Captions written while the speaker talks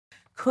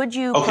Could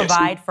you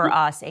provide for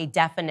us a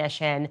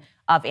definition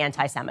of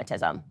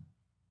anti-Semitism?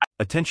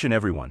 Attention,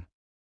 everyone.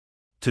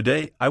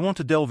 Today, I want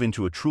to delve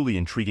into a truly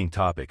intriguing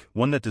topic,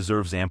 one that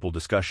deserves ample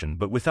discussion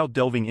but without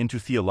delving into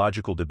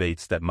theological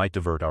debates that might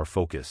divert our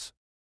focus.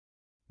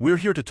 We're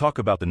here to talk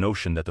about the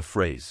notion that the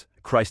phrase,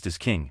 Christ is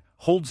King,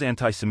 holds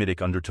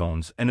anti-Semitic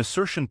undertones, an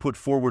assertion put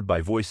forward by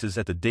voices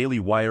at the Daily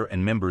Wire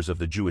and members of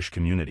the Jewish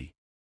community.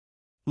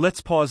 Let's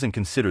pause and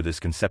consider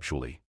this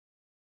conceptually.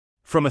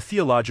 From a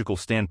theological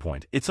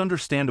standpoint, it's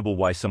understandable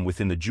why some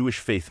within the Jewish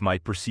faith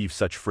might perceive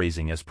such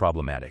phrasing as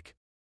problematic.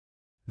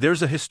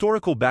 There's a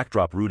historical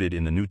backdrop rooted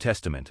in the New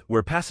Testament,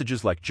 where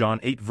passages like John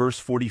 8 verse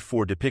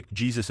 44 depict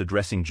Jesus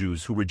addressing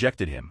Jews who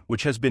rejected him,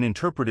 which has been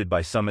interpreted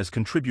by some as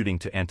contributing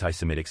to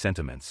anti-Semitic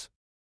sentiments.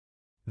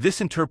 This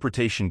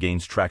interpretation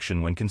gains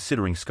traction when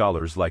considering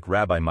scholars like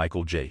Rabbi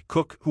Michael J.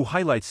 Cook, who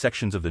highlights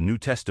sections of the New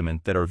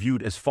Testament that are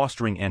viewed as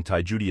fostering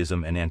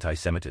anti-Judaism and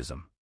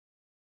anti-Semitism.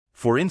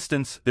 For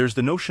instance, there's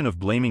the notion of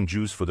blaming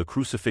Jews for the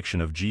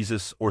crucifixion of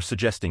Jesus or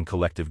suggesting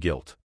collective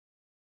guilt.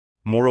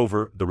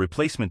 Moreover, the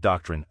replacement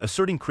doctrine,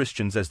 asserting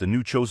Christians as the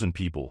new chosen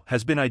people,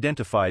 has been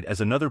identified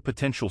as another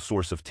potential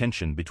source of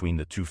tension between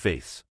the two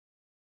faiths.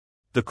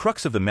 The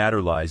crux of the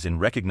matter lies in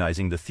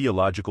recognizing the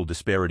theological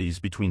disparities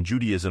between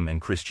Judaism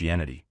and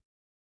Christianity.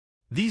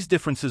 These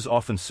differences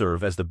often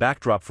serve as the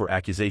backdrop for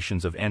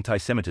accusations of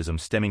anti-Semitism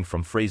stemming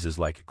from phrases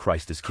like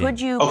Christ is King.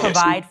 Could you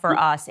provide for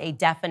us a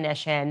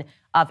definition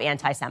of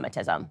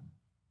anti-Semitism?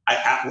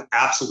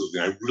 Absolutely.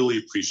 I really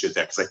appreciate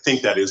that, because I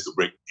think that is the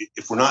break.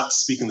 If we're not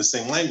speaking the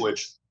same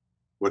language,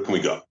 where can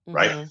we go,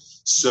 right?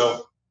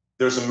 So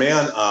there's a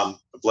man, a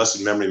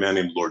blessed memory man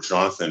named Lord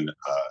Jonathan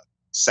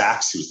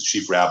Sachs, who was the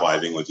chief rabbi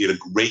of England. He had a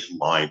great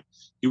line.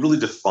 He really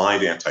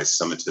defined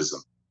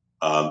anti-Semitism,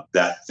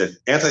 that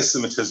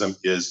anti-Semitism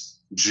is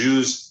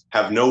Jews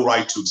have no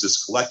right to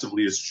exist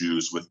collectively as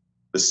Jews with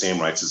the same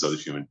rights as other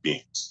human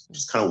beings.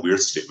 It's kind of a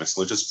weird statement.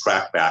 So let's just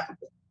track back a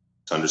bit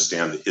to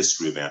understand the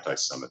history of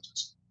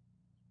anti-Semitism.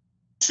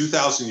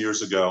 2,000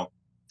 years ago,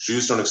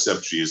 Jews don't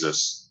accept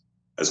Jesus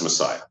as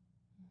Messiah.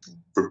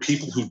 For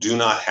people who do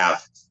not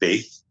have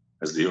faith,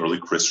 as the early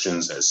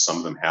Christians, as some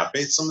of them have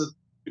faith, some of them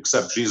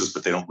accept Jesus,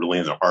 but they don't really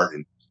in their heart.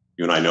 And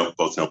you and I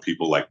both know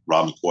people like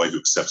Rob McCoy who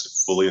accepts it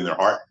fully in their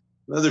heart,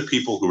 and other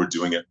people who are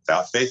doing it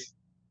without faith.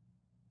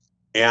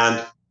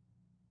 And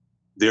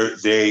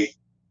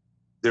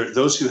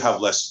those who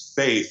have less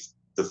faith,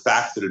 the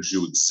fact that a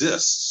Jew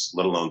exists,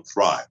 let alone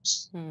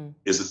thrives,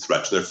 is a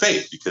threat to their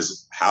faith,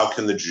 because how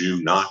can the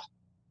Jew not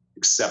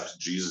accept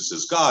Jesus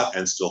as God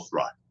and still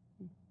thrive?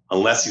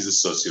 Unless he's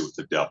associated with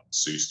the devil.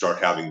 So you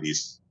start having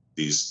these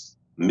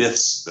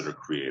myths that are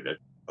created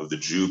of the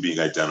Jew being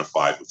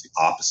identified with the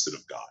opposite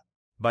of God.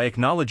 By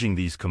acknowledging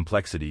these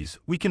complexities,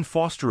 we can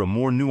foster a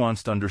more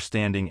nuanced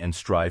understanding and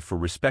strive for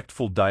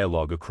respectful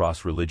dialogue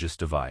across religious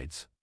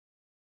divides.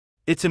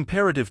 It's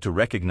imperative to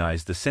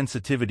recognize the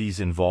sensitivities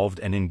involved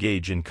and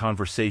engage in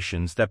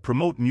conversations that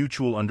promote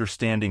mutual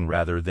understanding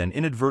rather than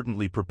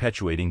inadvertently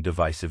perpetuating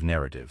divisive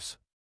narratives.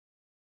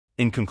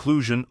 In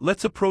conclusion,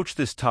 let's approach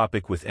this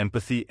topic with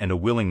empathy and a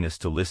willingness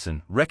to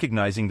listen,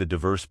 recognizing the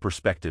diverse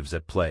perspectives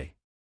at play.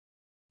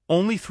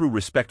 Only through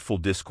respectful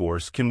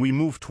discourse can we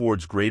move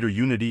towards greater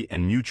unity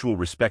and mutual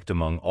respect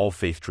among all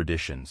faith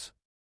traditions.